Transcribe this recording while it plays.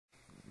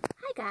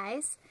Hi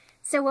guys,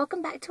 so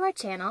welcome back to our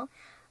channel.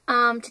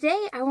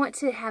 Today I want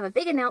to have a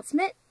big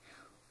announcement.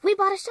 We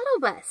bought a shuttle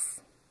bus.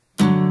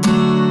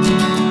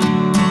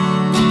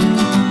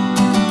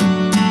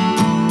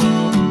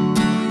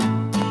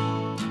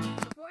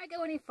 Before I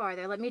go any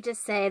farther, let me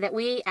just say that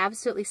we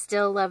absolutely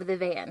still love the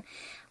van.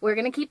 We're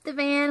going to keep the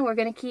van, we're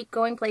going to keep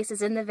going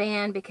places in the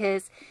van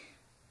because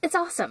it's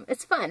awesome,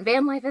 it's fun,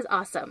 van life is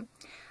awesome.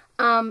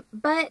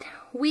 But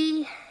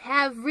we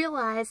have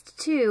realized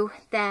too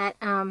that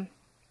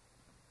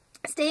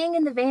staying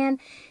in the van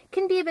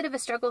can be a bit of a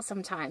struggle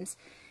sometimes.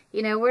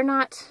 You know, we're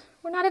not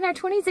in our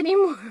 20s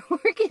anymore.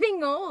 We're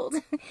getting old.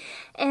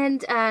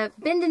 And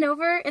bending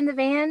over in the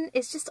van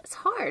is just, it's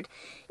hard.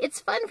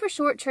 It's fun for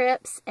short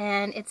trips,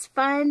 and it's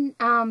fun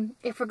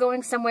if we're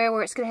going somewhere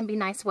where it's going to be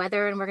nice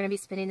weather and we're going to be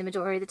spending the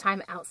majority of the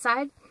time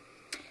outside.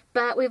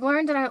 But we've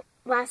learned in our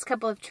last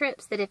couple of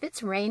trips that if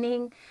it's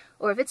raining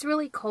or if it's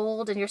really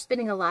cold and you're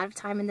spending a lot of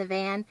time in the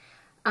van,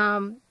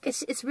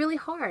 it's really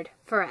hard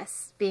for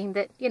us, being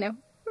that, you know,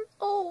 we're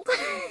old.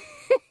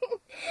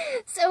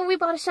 So we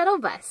bought a shuttle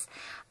bus,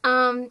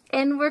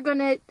 and we're going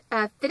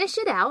to finish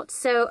it out.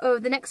 So over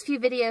the next few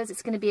videos,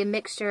 it's going to be a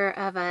mixture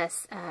of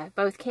us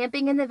both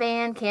camping in the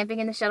van, camping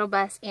in the shuttle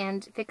bus,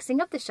 and fixing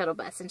up the shuttle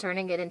bus and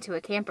turning it into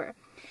a camper.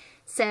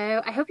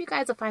 So I hope you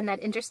guys will find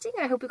that interesting.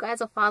 I hope you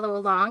guys will follow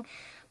along.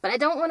 But I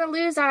don't want to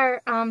lose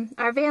our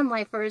van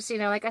lifers. You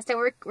know, like I said,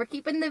 we're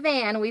keeping the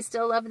van. We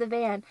still love the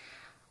van.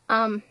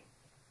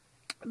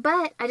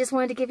 But I just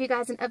wanted to give you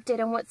guys an update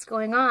on what's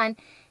going on.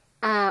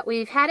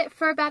 We've had it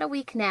for about a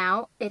week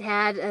now. It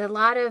had a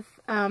lot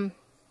of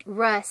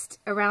rust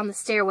around the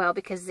stairwell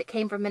because it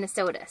came from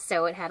Minnesota.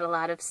 So it had a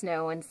lot of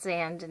snow and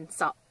sand and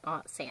salt.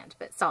 Not sand,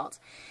 but salt.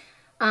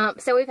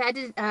 So we've had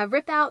to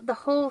rip out the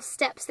whole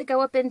steps that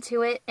go up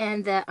into it,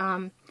 and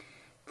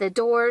the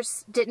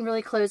doors didn't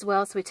really close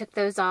well, so we took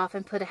those off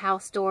and put a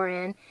house door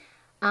in.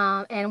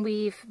 And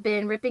we've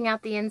been ripping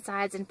out the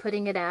insides and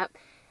putting it up.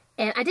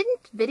 And I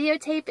didn't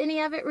videotape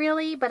any of it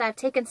really, but I've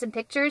taken some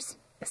pictures.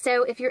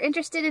 So if you're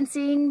interested in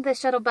seeing the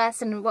shuttle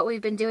bus and what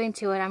we've been doing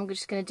to it, I'm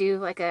just going to do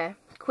like a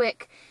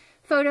quick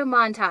photo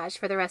montage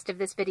for the rest of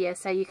this video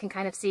so you can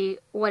kind of see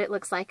what it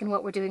looks like and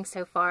what we're doing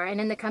so far. And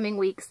in the coming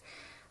weeks,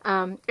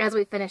 as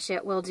we finish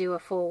it, we'll do a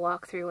full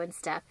walkthrough and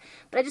stuff.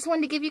 But I just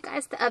wanted to give you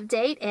guys the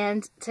update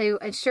and to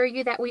assure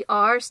you that we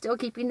are still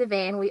keeping the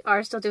van. We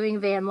are still doing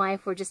van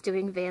life. We're just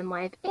doing van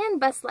life and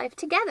bus life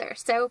together.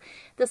 So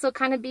this will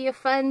kind of be a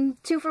fun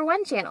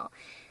 2-for-1 channel.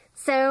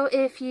 So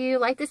if you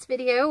like this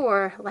video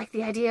or like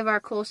the idea of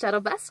our cool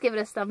shuttle bus, give it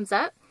a thumbs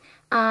up.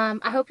 I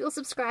hope you'll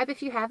subscribe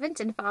if you haven't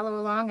and follow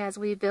along as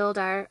we build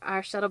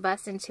our shuttle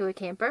bus into a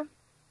camper.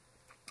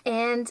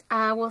 And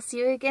we'll see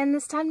you again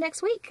this time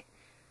next week.